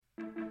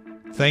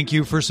Thank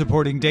you for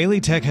supporting Daily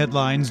Tech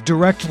Headlines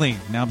directly.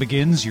 Now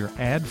begins your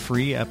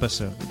ad-free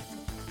episode.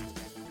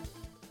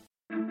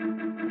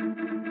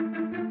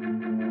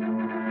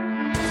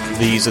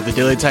 These are the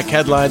Daily Tech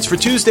Headlines for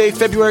Tuesday,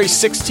 February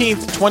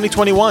 16th,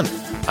 2021.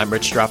 I'm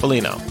Rich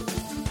Straffolino.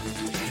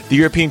 The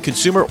European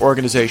Consumer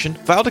Organization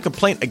filed a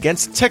complaint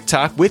against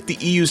TikTok with the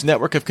EU's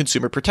network of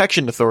consumer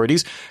protection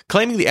authorities,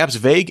 claiming the app's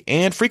vague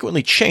and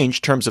frequently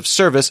changed terms of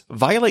service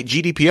violate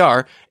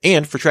GDPR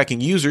and for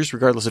tracking users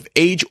regardless of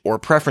age or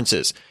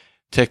preferences.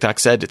 TikTok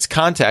said it's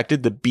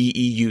contacted the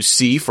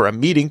BEUC for a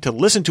meeting to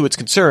listen to its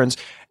concerns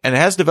and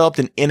has developed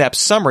an in-app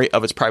summary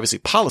of its privacy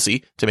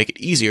policy to make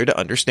it easier to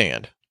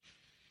understand.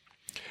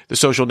 The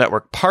social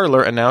network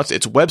Parler announced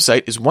its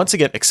website is once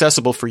again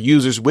accessible for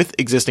users with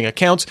existing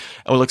accounts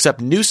and will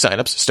accept new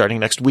signups starting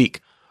next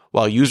week.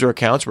 While user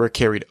accounts were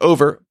carried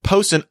over,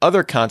 posts and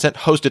other content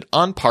hosted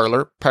on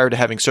Parler prior to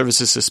having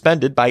services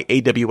suspended by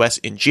AWS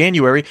in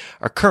January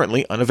are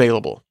currently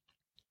unavailable.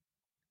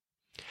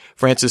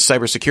 France's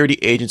cybersecurity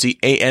agency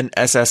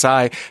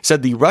ANSSI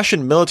said the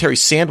Russian military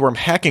sandworm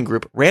hacking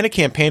group ran a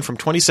campaign from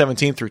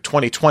 2017 through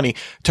 2020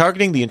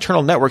 targeting the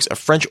internal networks of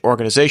French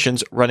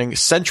organizations running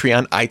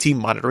Centrion IT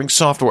monitoring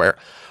software.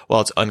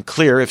 While it's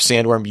unclear if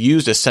Sandworm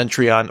used a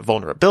Centrion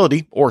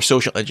vulnerability or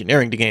social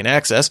engineering to gain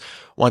access,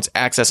 once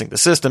accessing the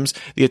systems,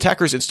 the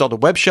attackers installed a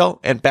web shell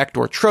and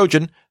backdoor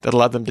Trojan that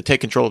allowed them to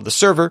take control of the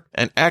server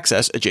and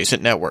access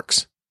adjacent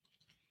networks.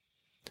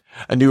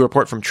 A new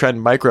report from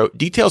Trend Micro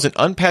details an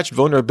unpatched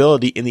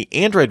vulnerability in the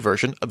Android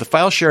version of the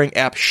file-sharing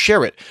app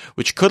ShareIt,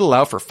 which could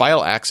allow for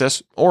file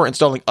access or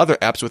installing other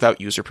apps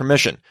without user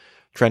permission.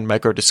 Trend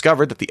Micro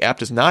discovered that the app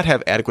does not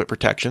have adequate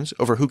protections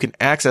over who can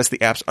access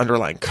the app's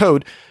underlying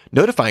code,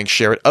 notifying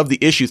ShareIt of the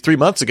issue 3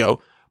 months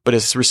ago, but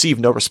has received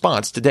no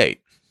response to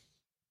date.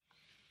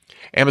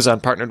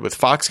 Amazon partnered with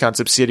Foxconn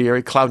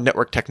subsidiary Cloud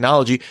Network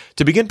Technology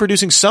to begin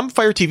producing some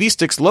Fire TV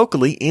sticks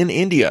locally in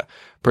India.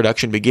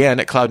 Production began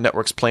at Cloud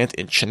Network's plant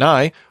in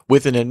Chennai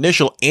with an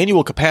initial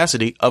annual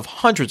capacity of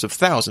hundreds of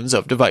thousands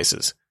of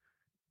devices.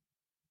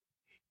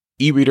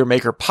 E-reader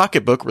maker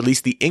Pocketbook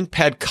released the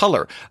InkPad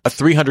Color, a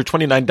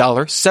 $329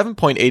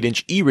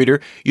 7.8-inch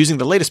e-reader using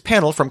the latest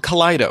panel from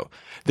Kaleido.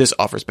 This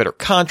offers better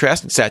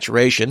contrast and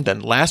saturation than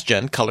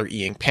last-gen color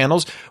e-ink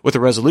panels with a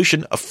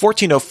resolution of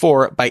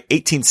 1404 by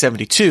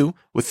 1872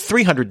 with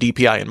 300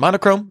 dpi in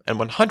monochrome and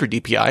 100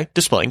 dpi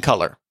displaying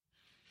color.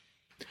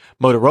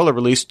 Motorola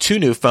released two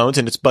new phones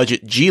in its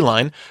budget G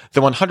line,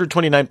 the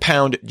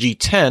 129-pound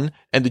G10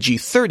 and the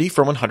G30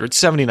 for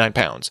 179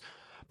 pounds.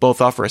 Both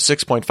offer a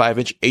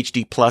 6.5-inch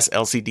HD Plus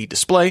LCD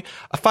display,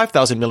 a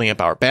 5,000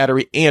 mAh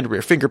battery, and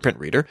rear fingerprint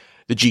reader.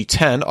 The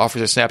G10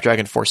 offers a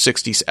Snapdragon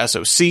 460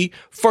 SoC,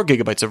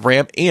 4GB of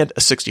RAM, and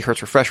a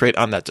 60Hz refresh rate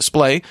on that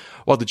display,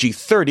 while the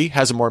G30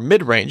 has a more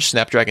mid-range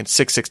Snapdragon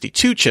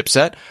 662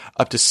 chipset,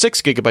 up to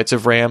 6GB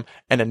of RAM,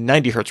 and a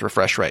 90Hz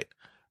refresh rate.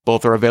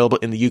 Both are available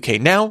in the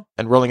UK now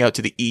and rolling out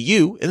to the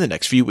EU in the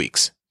next few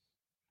weeks.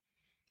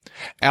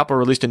 Apple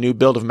released a new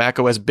build of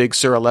macOS Big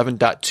Sur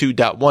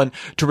 11.2.1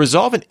 to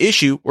resolve an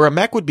issue where a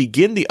Mac would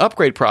begin the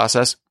upgrade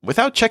process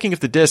without checking if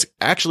the disk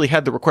actually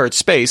had the required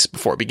space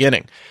before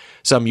beginning.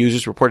 Some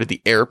users reported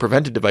the error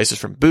prevented devices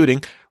from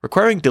booting,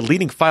 requiring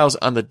deleting files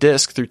on the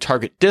disk through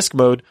target disk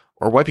mode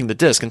or wiping the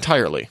disk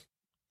entirely.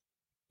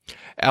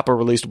 Apple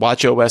released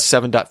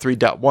watchOS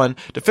 7.3.1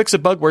 to fix a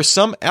bug where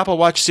some Apple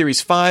Watch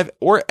Series 5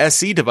 or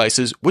SE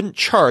devices wouldn't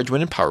charge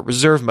when in power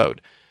reserve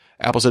mode.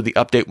 Apple said the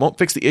update won't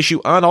fix the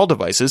issue on all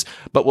devices,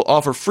 but will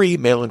offer free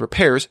mail-in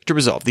repairs to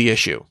resolve the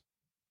issue.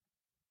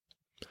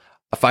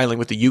 A filing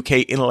with the UK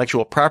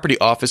Intellectual Property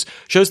Office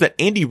shows that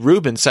Andy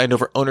Rubin signed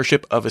over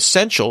ownership of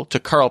Essential to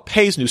Carl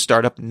Pei's new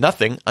startup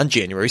Nothing on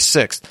January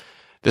 6th.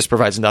 This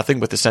provides Nothing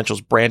with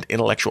Essential's brand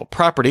intellectual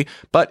property,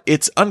 but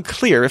it's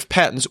unclear if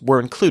patents were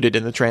included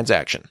in the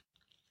transaction.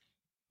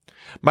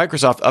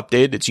 Microsoft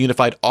updated its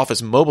unified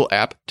Office mobile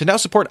app to now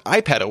support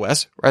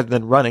iPadOS rather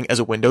than running as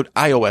a windowed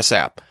iOS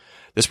app.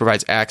 This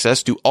provides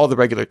access to all the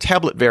regular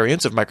tablet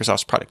variants of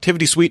Microsoft's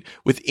productivity suite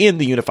within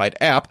the unified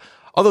app,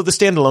 although the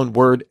standalone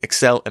Word,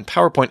 Excel, and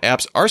PowerPoint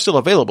apps are still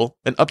available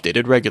and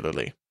updated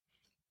regularly.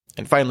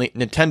 And finally,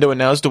 Nintendo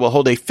announced it will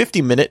hold a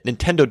 50-minute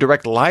Nintendo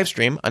Direct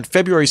livestream on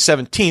February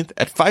 17th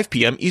at 5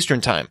 p.m. Eastern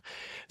Time.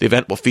 The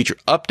event will feature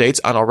updates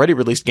on already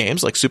released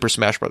games like Super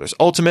Smash Bros.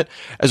 Ultimate,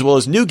 as well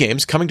as new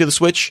games coming to the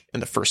Switch in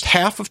the first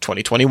half of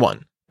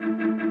 2021.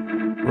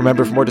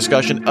 Remember, for more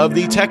discussion of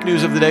the tech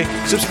news of the day,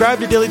 subscribe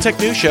to Daily Tech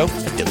News Show at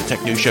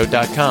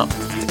dailytechnewsshow.com.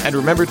 And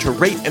remember to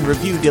rate and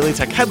review Daily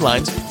Tech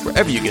Headlines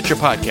wherever you get your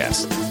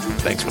podcasts.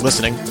 Thanks for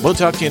listening. We'll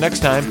talk to you next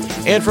time.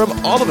 And from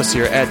all of us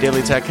here at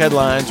Daily Tech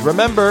Headlines,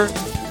 remember,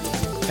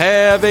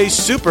 have a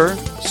super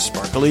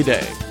sparkly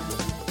day.